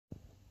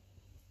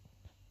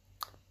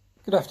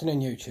Good afternoon,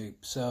 YouTube.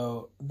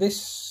 So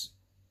this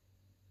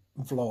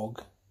vlog,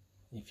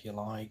 if you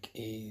like,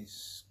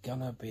 is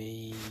gonna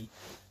be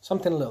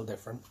something a little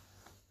different.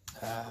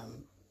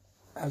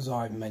 As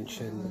I've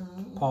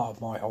mentioned, part of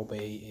my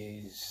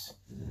hobby is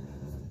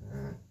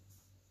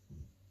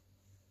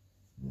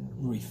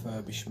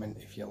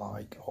refurbishment, if you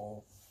like,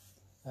 of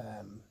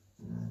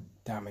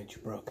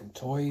damaged, broken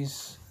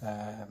toys.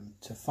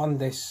 To fund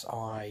this,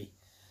 I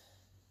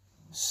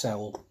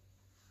sell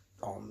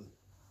on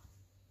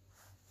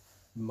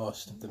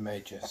most of the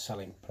major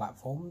selling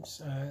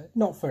platforms,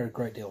 not for a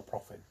great deal of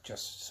profit,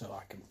 just so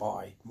I can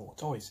buy more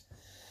toys.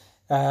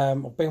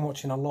 I've been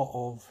watching a lot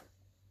of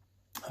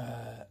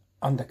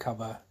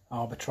Undercover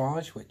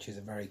Arbitrage, which is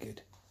a very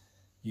good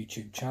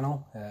YouTube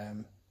channel.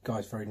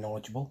 Guy's very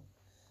knowledgeable,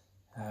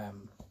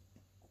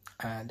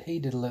 and he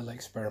did a little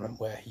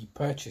experiment where he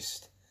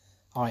purchased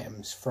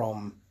items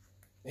from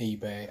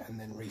eBay and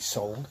then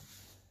resold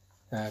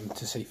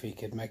to see if he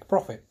could make a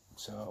profit.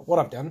 So what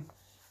I've done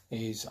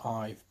is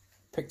I've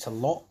picked a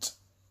lot.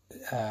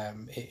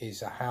 It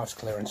is a house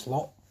clearance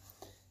lot.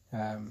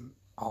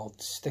 I'll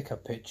stick a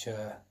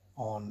picture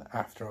on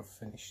after I've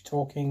finished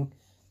talking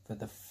for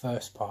the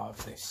first part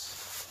of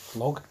this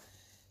vlog,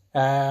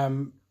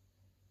 and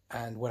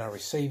when I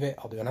receive it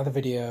I'll do another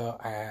video,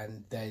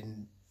 and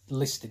then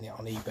listing it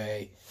on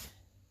eBay,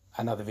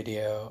 another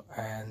video,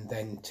 and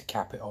then to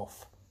cap it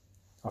off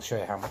I'll show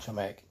you how much I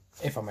make,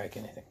 if I make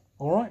anything.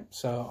 Alright,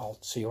 so I'll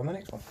see you on the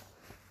next one.